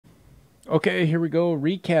Okay, here we go.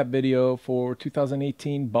 Recap video for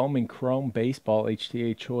 2018 Bowman Chrome Baseball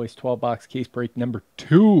HTA Choice 12 box case break number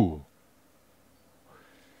 2.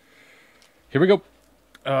 Here we go.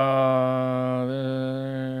 There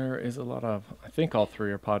is a lot of, I think all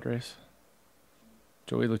three are Padres.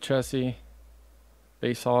 Joey Lucchesi,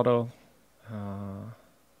 base auto,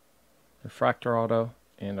 refractor auto,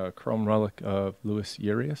 and a chrome relic of Luis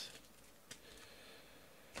Urias.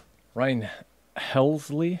 Ryan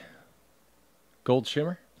Helsley, gold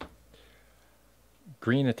shimmer.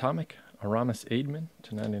 Green atomic, Aramis Aidman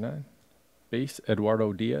to 99. Base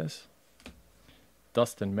Eduardo Diaz.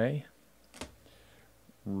 Dustin May.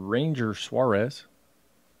 Ranger Suarez.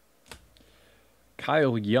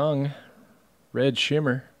 Kyle Young, red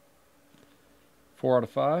shimmer. 4 out of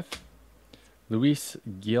 5. Luis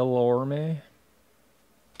Guillorme.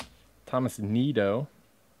 Thomas Nido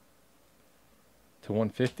to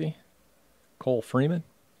 150. Cole Freeman.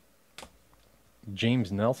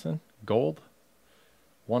 James Nelson, gold.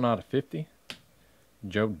 1 out of 50.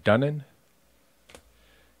 Joe Dunnan.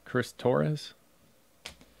 Chris Torres.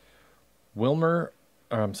 William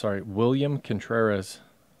Contreras.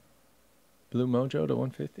 Blue Mojo to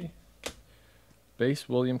 150. Base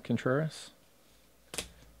William Contreras.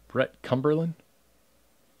 Brett Cumberland.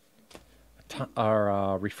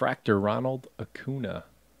 Our refractor Ronald Acuna.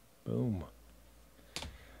 Boom.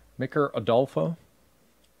 Micker Adolfo.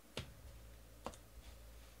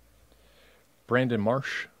 Brandon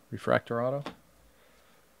Marsh, refractor auto.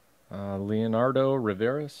 Leonardo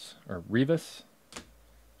Rivas.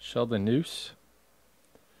 Sheldon Noose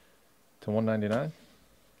to 199.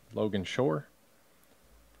 Logan Shore.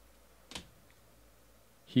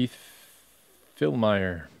 Heath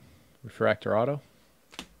Philmeyer, refractor auto.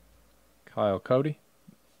 Kyle Cody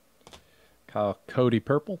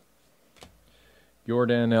Purple.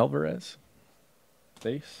 Jordan Alvarez,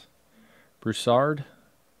 base. Broussard,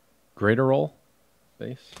 Graterol,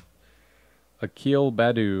 base. Akil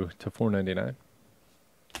Badu to 499.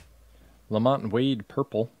 Lamont Wade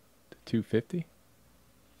purple to 250.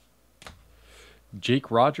 Jake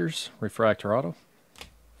Rogers, refractor auto.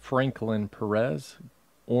 Franklin Perez,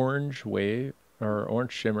 orange wave or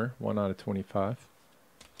orange shimmer, 1 out of 25.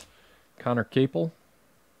 Connor Capel.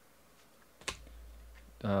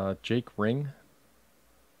 Jake Ring.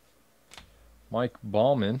 Mike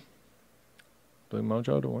Bowman, Blue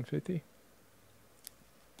Mojo to 150.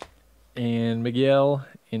 And Miguel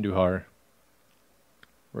Andujar,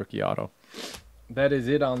 rookie auto. That is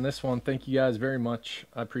it on this one. Thank you guys very much.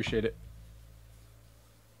 I appreciate it.